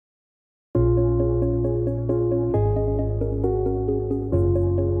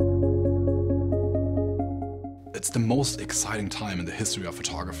It's the most exciting time in the history of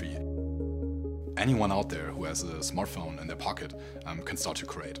photography. Anyone out there who has a smartphone in their pocket can start to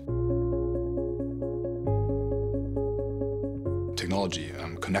create. Technology,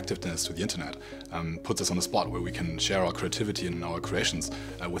 connectiveness to the internet puts us on a spot where we can share our creativity and our creations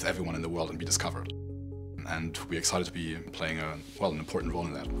with everyone in the world and be discovered. And we're excited to be playing an important role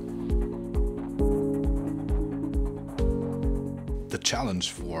in that. The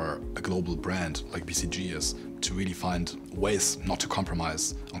challenge for a global brand like BCG is to really find ways not to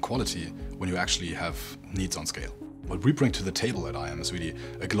compromise on quality when you actually have needs on scale. What we bring to the table at EyeEm is really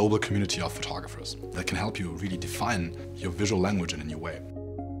a global community of photographers that can help you really define your visual language in a new way.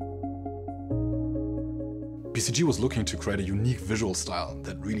 BCG was looking to create a unique visual style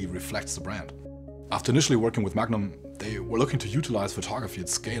that really reflects the brand. After initially working with Magnum, they were looking to utilize photography at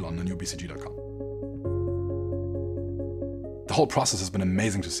scale on the new BCG.com. The whole process has been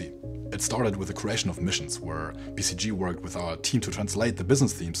amazing to see. It started with the creation of missions, where BCG worked with our team to translate the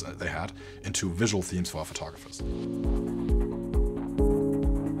business themes they had into visual themes for our photographers.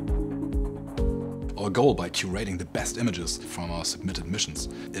 Our goal by curating the best images from our submitted missions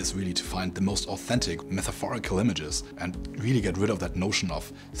is really to find the most authentic, metaphorical images and really get rid of that notion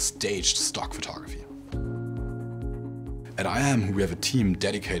of staged stock photography. At EyeEm, we have a team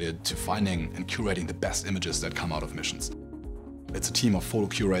dedicated to finding and curating the best images that come out of missions. It's a team of photo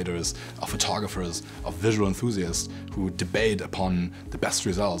curators, of photographers, of visual enthusiasts who debate upon the best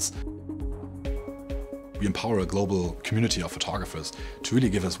results. We empower a global community of photographers to really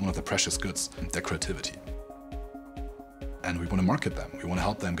give us one of the precious goods, their creativity. And we want to market them. We want to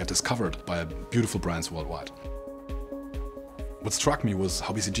help them get discovered by beautiful brands worldwide. What struck me was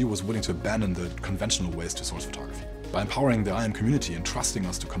how BCG was willing to abandon the conventional ways to source photography. By empowering the EyeEm community and trusting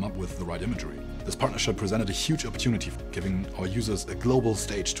us to come up with the right imagery, this partnership presented a huge opportunity, giving our users a global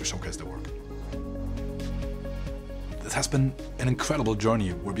stage to showcase their work. This has been an incredible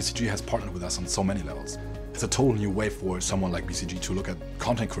journey where BCG has partnered with us on so many levels. It's a total new way for someone like BCG to look at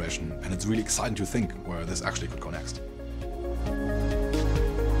content creation, and it's really exciting to think where this actually could go next.